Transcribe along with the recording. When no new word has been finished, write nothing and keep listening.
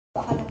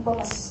Akala ko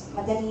ba mas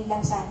madali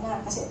lang sana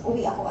kasi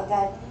uwi ako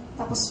agad.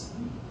 Tapos,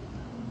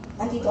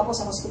 nandito ako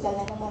sa hospital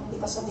na naman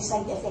because of the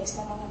side effects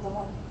ng mga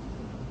gamot.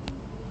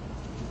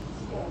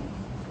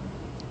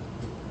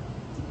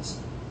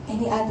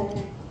 Any other?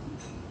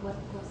 What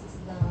causes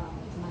the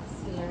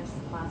muscular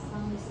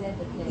spasm? You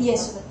said that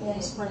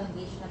yes.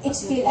 prolongation of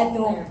it's still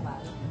unknown.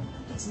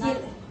 It's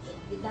not.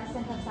 It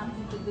doesn't have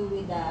something to do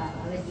with the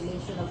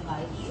regulation of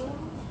calcium.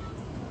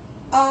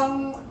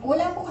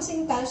 Wala po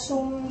kasing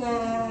calcium na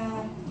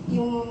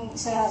yung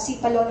sa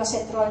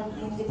cipalonocetrol,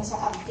 yung di ba sa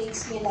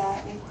uptakes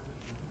nila,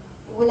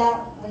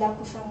 wala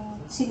po siyang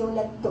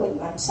sinulat doon,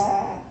 ma'am,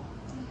 sa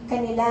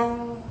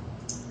kanilang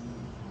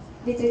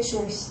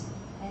literatures.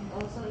 And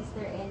also, is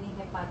there any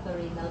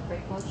hepatorenal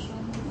precaution?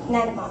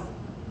 None, ma'am.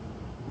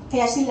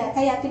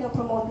 Kaya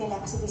pinopromote nila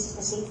kasi this is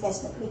the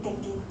safest that we can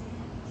give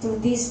to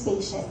these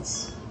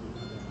patients.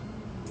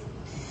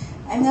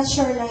 I'm not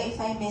sure lang if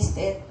I missed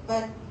it,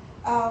 but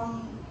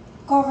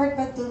covered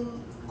ba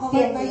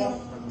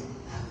yung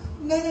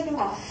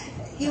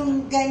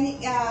yung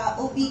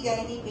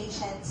OB-GYN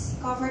patients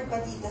covered ba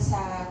dito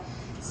sa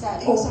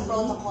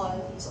protocol?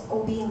 So,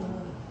 OB, no.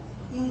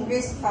 Yung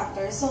risk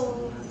factor.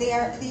 So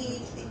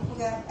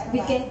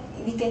we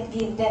can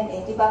give them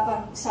di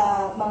ba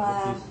sa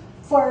mga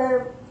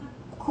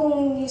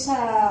kung yung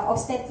sa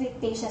obstetric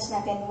patients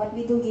natin, what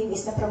we do give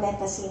is the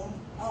promethazine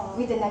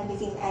with the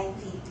nalmefene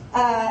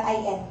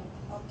IM.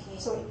 Okay.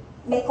 So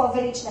may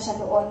coverage na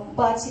siya doon,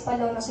 but si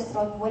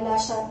palonocetrol wala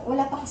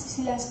pa kasi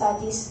silang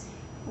studies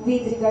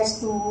with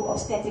regards to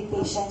obstetric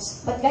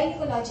patients, but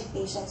gynecologic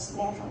patients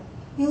meron.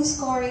 Yung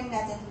scoring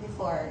natin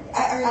before,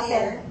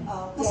 earlier,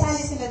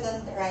 kasali sila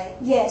doon, right?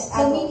 Yes.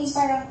 So meaning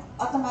parang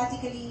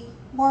automatically,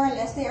 more or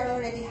less, they are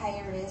already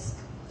higher risk.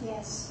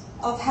 Yes.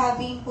 Of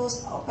having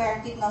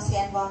post-operative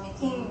nausea and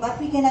vomiting. But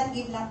we cannot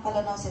give lang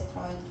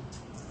palonocetrol.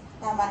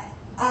 Tama?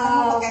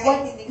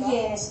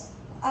 Yes.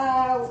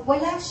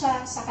 Wala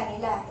siya sa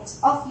kanila.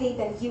 It's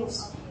off-label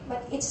use.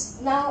 But it's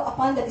now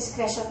upon the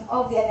discretion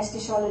of the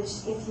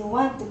anesthesiologist if you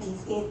want to give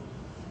it.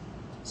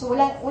 So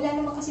wala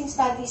naman kasing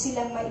study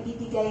silang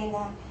maibibigay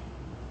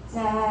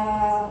na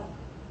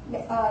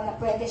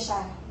pwede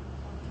siya.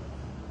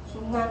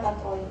 So not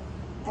at all.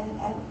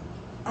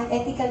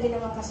 Unethical din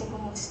naman kasi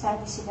kung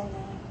mag-study sila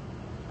na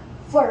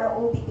for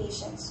OB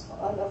patients,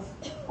 all of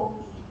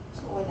OB.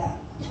 So wala.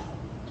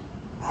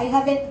 I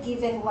haven't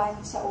given one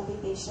sa OB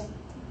patient.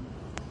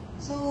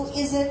 So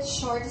is it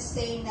sure to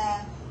say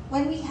na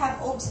when we have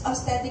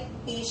obstetric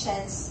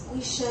patients, we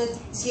should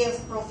give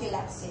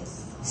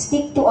prophylaxis?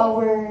 Stick to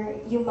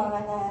yung mga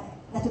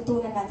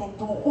natutunan natin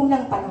itong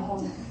unang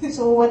panahon.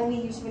 So what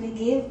we usually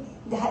give,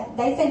 the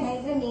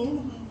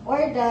diphenhydramine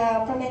or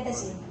the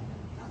promethazine.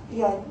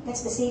 Yun,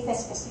 that's the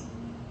safest kasi.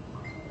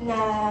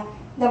 Na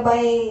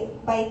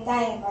by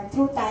time or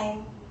through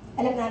time,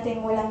 alam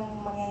natin walang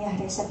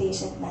mangyayari sa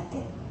patient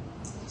natin.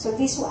 So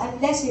this,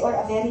 unless you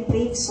are a very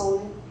brave soul,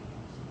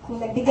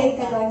 kung nagbigay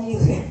ka doon, you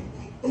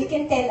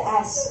can tell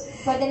us.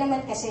 Pwede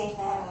naman kasi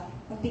na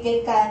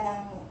magbigay ka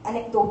ng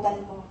anecdotal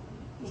mo.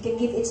 You can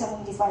give it sa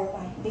Mundi Pharma.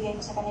 Bigay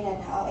mo sa kanila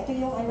na, ito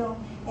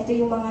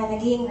yung mga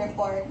naging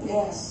report.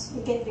 Yes,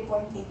 you can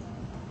report it.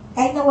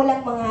 Kahit na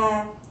walang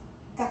mga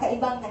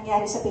kakaibang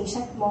nangyari sa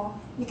patient mo,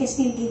 you can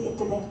still give it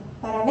to them.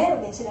 Para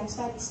meron din silang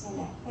studies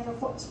nila. Pero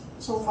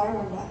so far,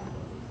 wala.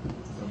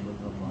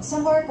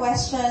 Some more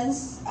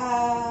questions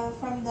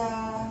from the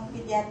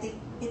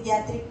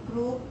pediatric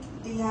group.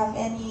 Do you have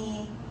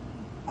any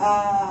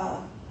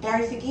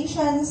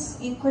clarifications,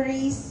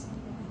 inquiries?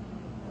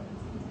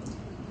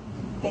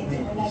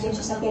 Wala din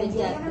siya sa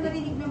pedia.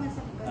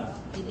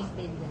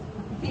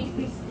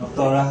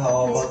 Doctora,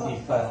 how about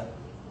if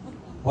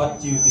what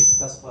you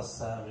discussed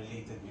was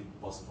related with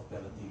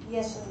post-operative?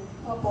 Yes, sir.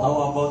 Opo.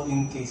 How about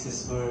in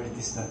cases where it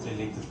is not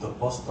related to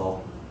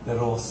post-op,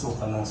 pero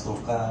suka ng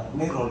suka,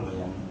 may role ba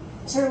yan?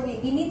 Sir, we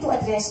need to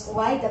address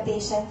why the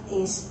patient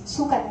is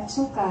suka ng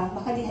suka,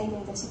 baka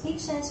dehydrated si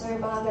patients or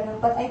mga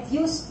ganun. But I've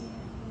used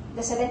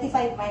the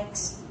 75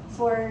 mics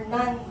for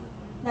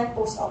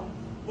non-post-op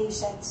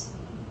patients.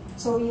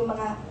 So yung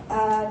mga,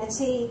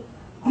 let's say,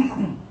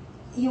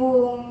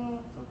 yung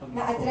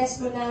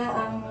na-address mo na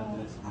ang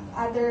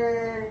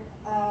other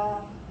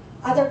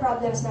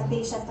problems ng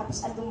patient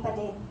tapos andun pa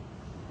din.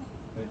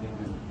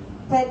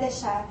 Pwede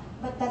siya,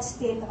 but that's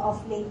still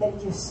off-label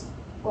use.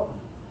 Po.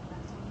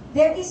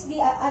 There is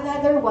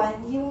another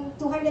one, yung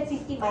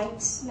 250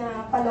 mics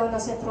na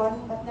palonocetrol,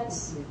 but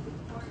that's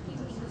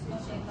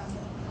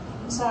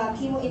sa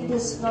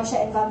chemo-induced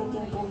nausea and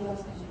vomiting po yun.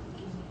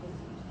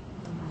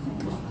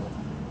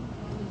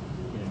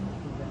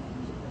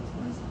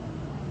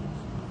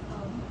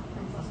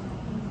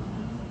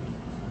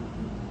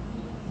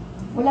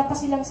 Wala pa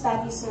silang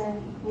study,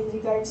 sir, with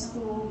regards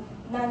to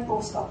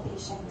non-post-op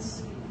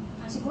patients.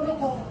 Siguro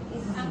kung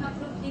ang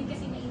approved din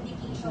kasi na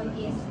indication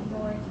is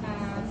for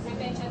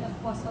prevention of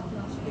post-op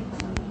nausea.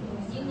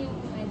 Yun yung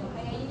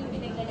kaya yun yung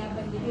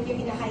pinaglalaban din. yun yung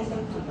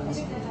hina-highlight ko.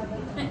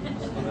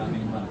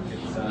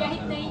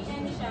 Kahit na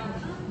siya.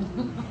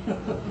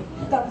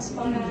 Tapos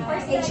mga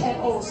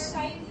HMOs.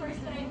 Kahit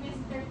first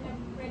trimester na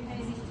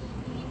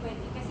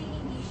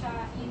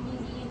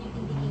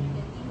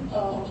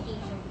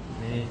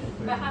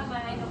Baka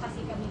maano kasi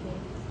kami din.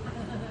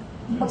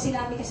 Pag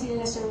sinabi kasi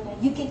nila, sir, na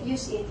you can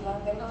use it,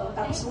 mga ganito.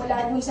 Tapos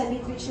wala dun sa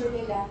literature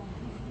nila,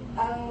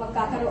 ang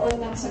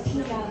magkakaroon ng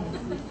sakina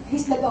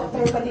is the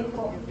doctor pa din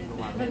po,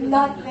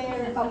 not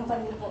their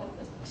company po.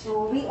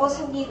 So we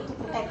also need to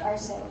protect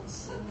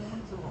ourselves.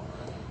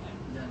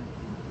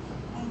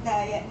 Ang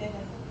daya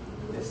nila.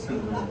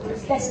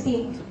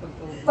 Testing.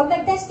 Pag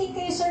nag-testing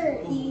kayo,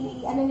 sir,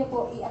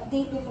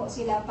 i-update niyo po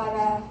sila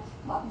para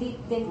ma-update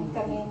din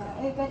kami na,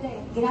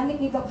 pwede, ginamit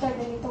ni doctor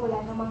ganito,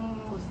 wala namang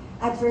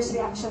adverse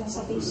reaction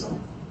sa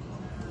patient.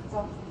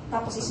 So,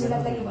 tapos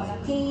isulat lang yung mga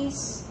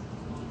case,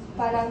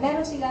 para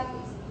meron silang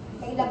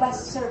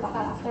mailabas, sir,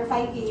 baka after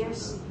 5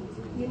 years,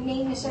 yung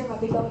name ni sir,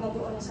 mabigaw na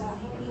doon sa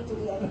hindi to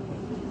the other.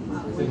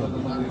 Kasi wala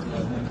naman yung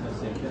class ng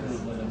pasensya,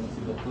 wala naman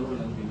si doktor,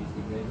 walang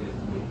binibigay, kaya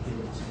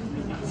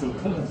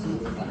suka lang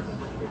suka.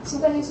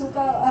 Suka ng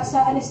suka sa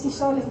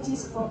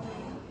anesthesiologist po.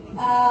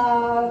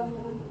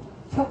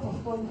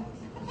 Propofol.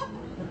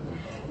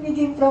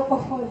 Biging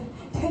propofol.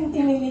 20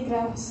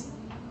 milligrams.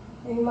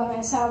 Yung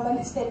mga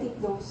sub-anesthetic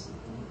dose.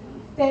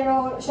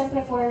 Pero,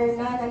 syempre, for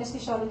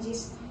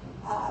non-anesthesiologist,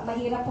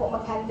 mahirap po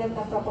mag-handle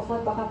ng propofol.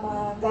 Baka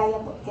magaya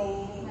po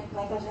kay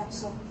Michael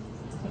Jackson.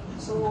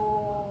 So,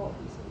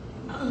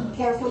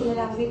 careful na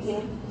lang with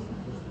it.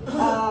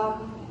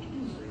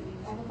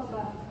 Ano pa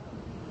ba?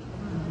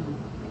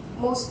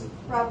 Most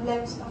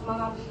problems ng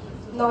mga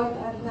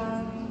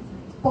ng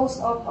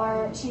post-op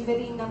are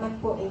shivering naman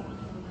po eh.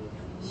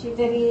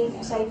 Shivering,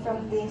 aside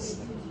from this,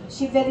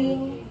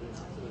 shivering,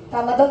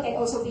 tramadol can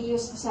also be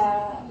used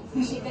sa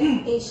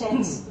shivering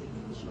patients.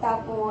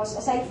 Tapos,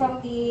 aside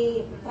from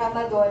the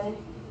tramadol,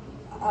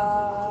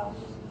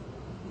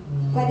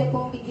 pwede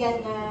pong bigyan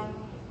ng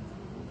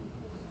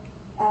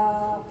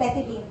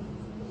pethidine.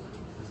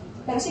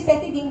 Pero si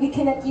pethidine, we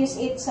cannot use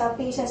it sa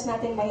patients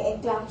natin may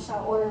eclampsia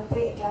or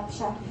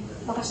pre-eclampsia.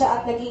 Baka siya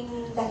at naging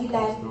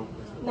dahilan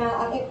na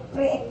ang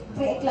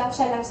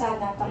pre-eclampsia lang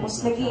sana,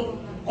 tapos naging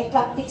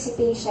eclamptic si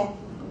patient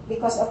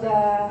because of the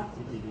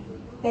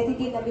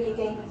pethidine na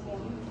binigay niya.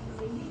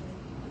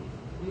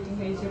 Yung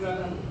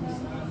natural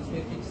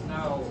anesthetics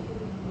now,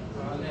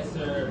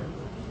 lesser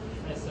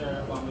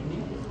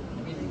vomiting.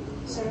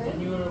 Sir?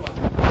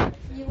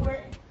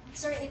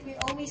 Sir, it will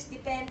always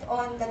depend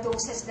on the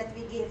doses that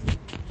we give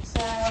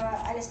sa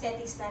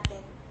anesthetics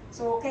natin.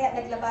 So, kaya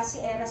naglabas si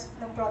ERAS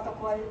ng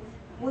protocol,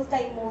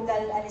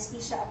 multimodal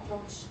anesthesia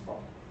approach po.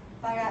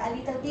 Para a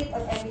little bit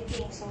of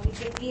everything. So, we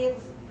can give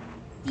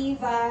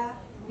TIVA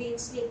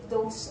with sleep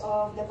dose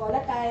of the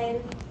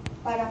volatile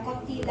para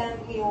konti lang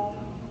yung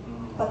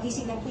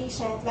pagising ng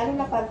patient, lalo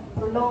na pag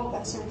prolonged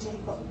ang surgery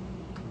po.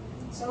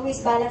 So, always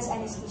balance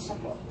anesthesia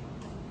po.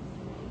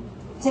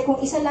 Kasi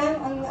kung isa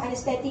lang ang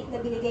anesthetic na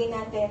binigay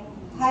natin,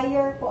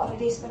 higher po ang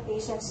risk ng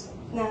patients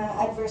na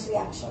adverse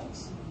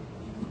reactions.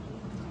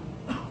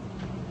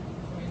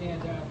 Any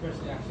other adverse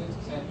reactions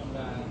aside from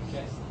the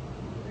chest?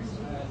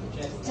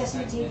 Chest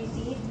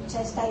rigidity,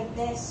 chest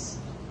tightness.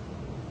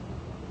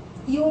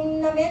 Yung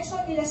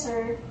na-mention nila,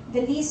 sir,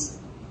 the least,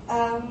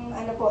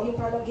 yung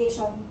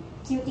prolongation,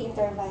 QT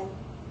interval.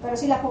 Pero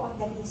sila po ang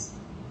the least.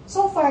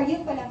 So far,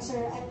 yun pa lang,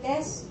 sir,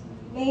 unless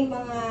may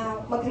mga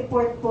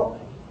mag-report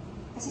po.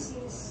 Kasi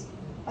since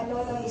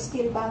Panono is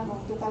still bago,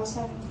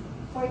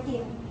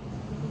 2014,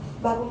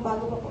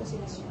 bagong-bago pa po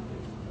sila, sir.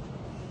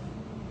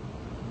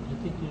 I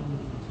think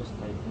yung chest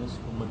tightness,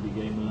 kung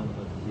mabigay mo lang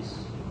at least.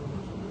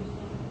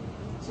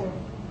 Sir.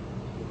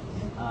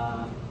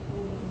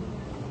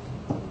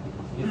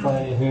 If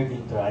I heard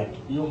it right,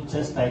 yung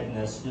chest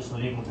tightness,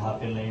 usually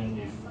mag-happen na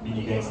yun if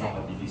binigay mo ng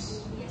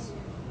mabilis. Yes, sir.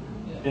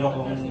 Pero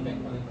kung,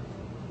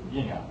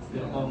 yun nga,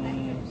 pero kung,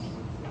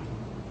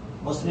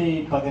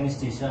 mostly pag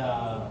anesthesia,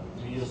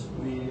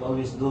 we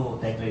always do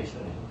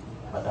titration eh.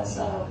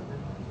 Patanda.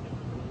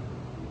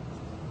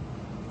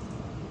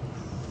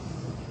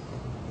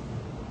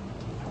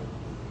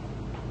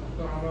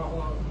 So,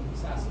 ako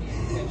is asking if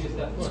you can use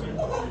that for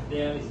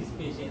dialysis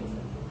patients.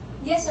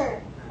 Yes, sir.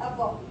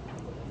 Apo.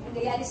 In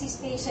dialysis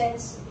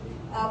patients,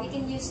 we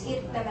can use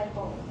it naman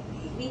po.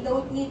 We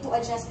don't need to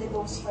adjust the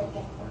dose for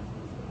them po.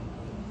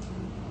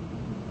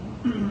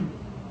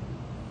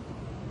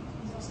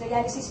 So, sa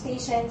dialysis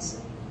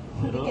patients,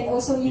 we can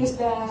also use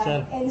the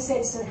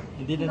NSAID, sir.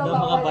 Hindi na Diba, daw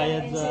bawal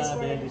makabayad ang sa NSAIDs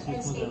for dialysis mo,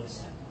 NSAIDs.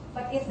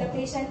 But if the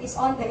patient is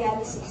on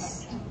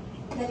dialysis,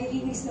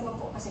 nalilinis naman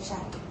po kasi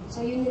siya.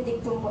 So, yun yung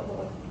dictum po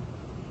doon.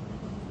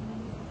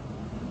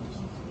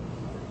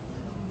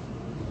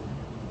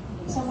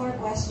 Some more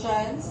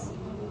questions?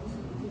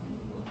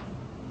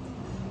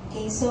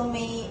 Okay, so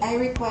may I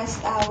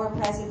request our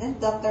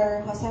President,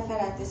 Dr. Jose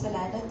Ferrante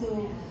Solano,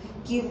 to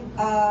give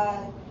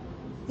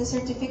the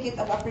certificate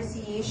of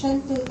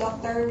appreciation to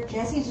Dr.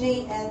 Jessie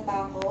Jane L.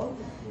 Paco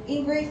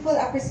in grateful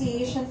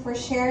appreciation for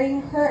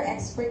sharing her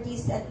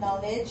expertise and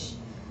knowledge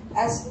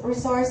as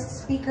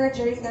resource speaker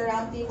during the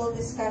roundtable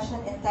discussion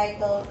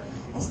entitled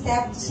 "A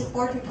Step to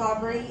Support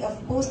Recovery of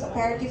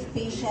Post-Operative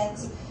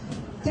Patients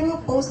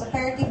Through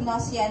Post-Operative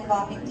Nausea and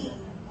Vomiting"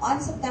 on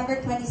September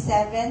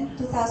 27,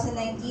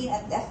 2019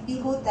 at the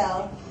FB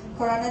Hotel,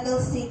 Coronadal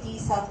City,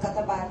 South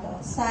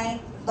Cotabato. Signed,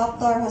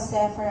 Dr.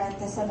 Jose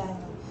Ferrante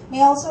Solano.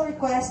 May also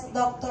request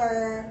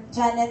Dr.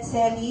 Janet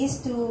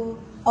Celis to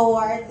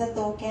award the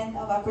token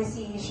of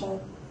appreciation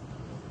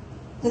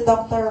to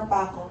Dr.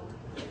 Paco.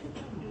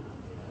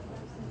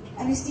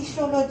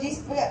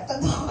 Anesthesiologist po yata,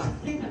 Dr.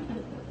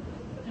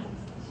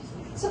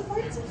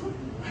 Support.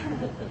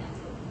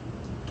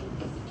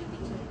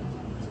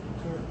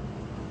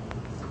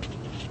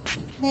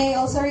 May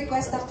also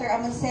request Dr.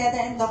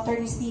 Amanceda and Dr.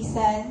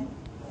 Nistisan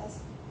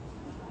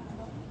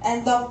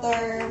and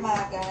Dr.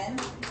 Magan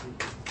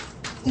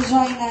to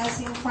join us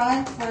in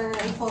front for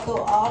a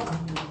photo op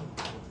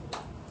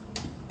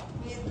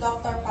with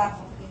Dr.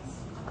 Paco, please.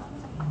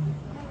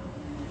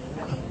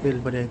 Bill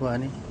ba ko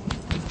ani?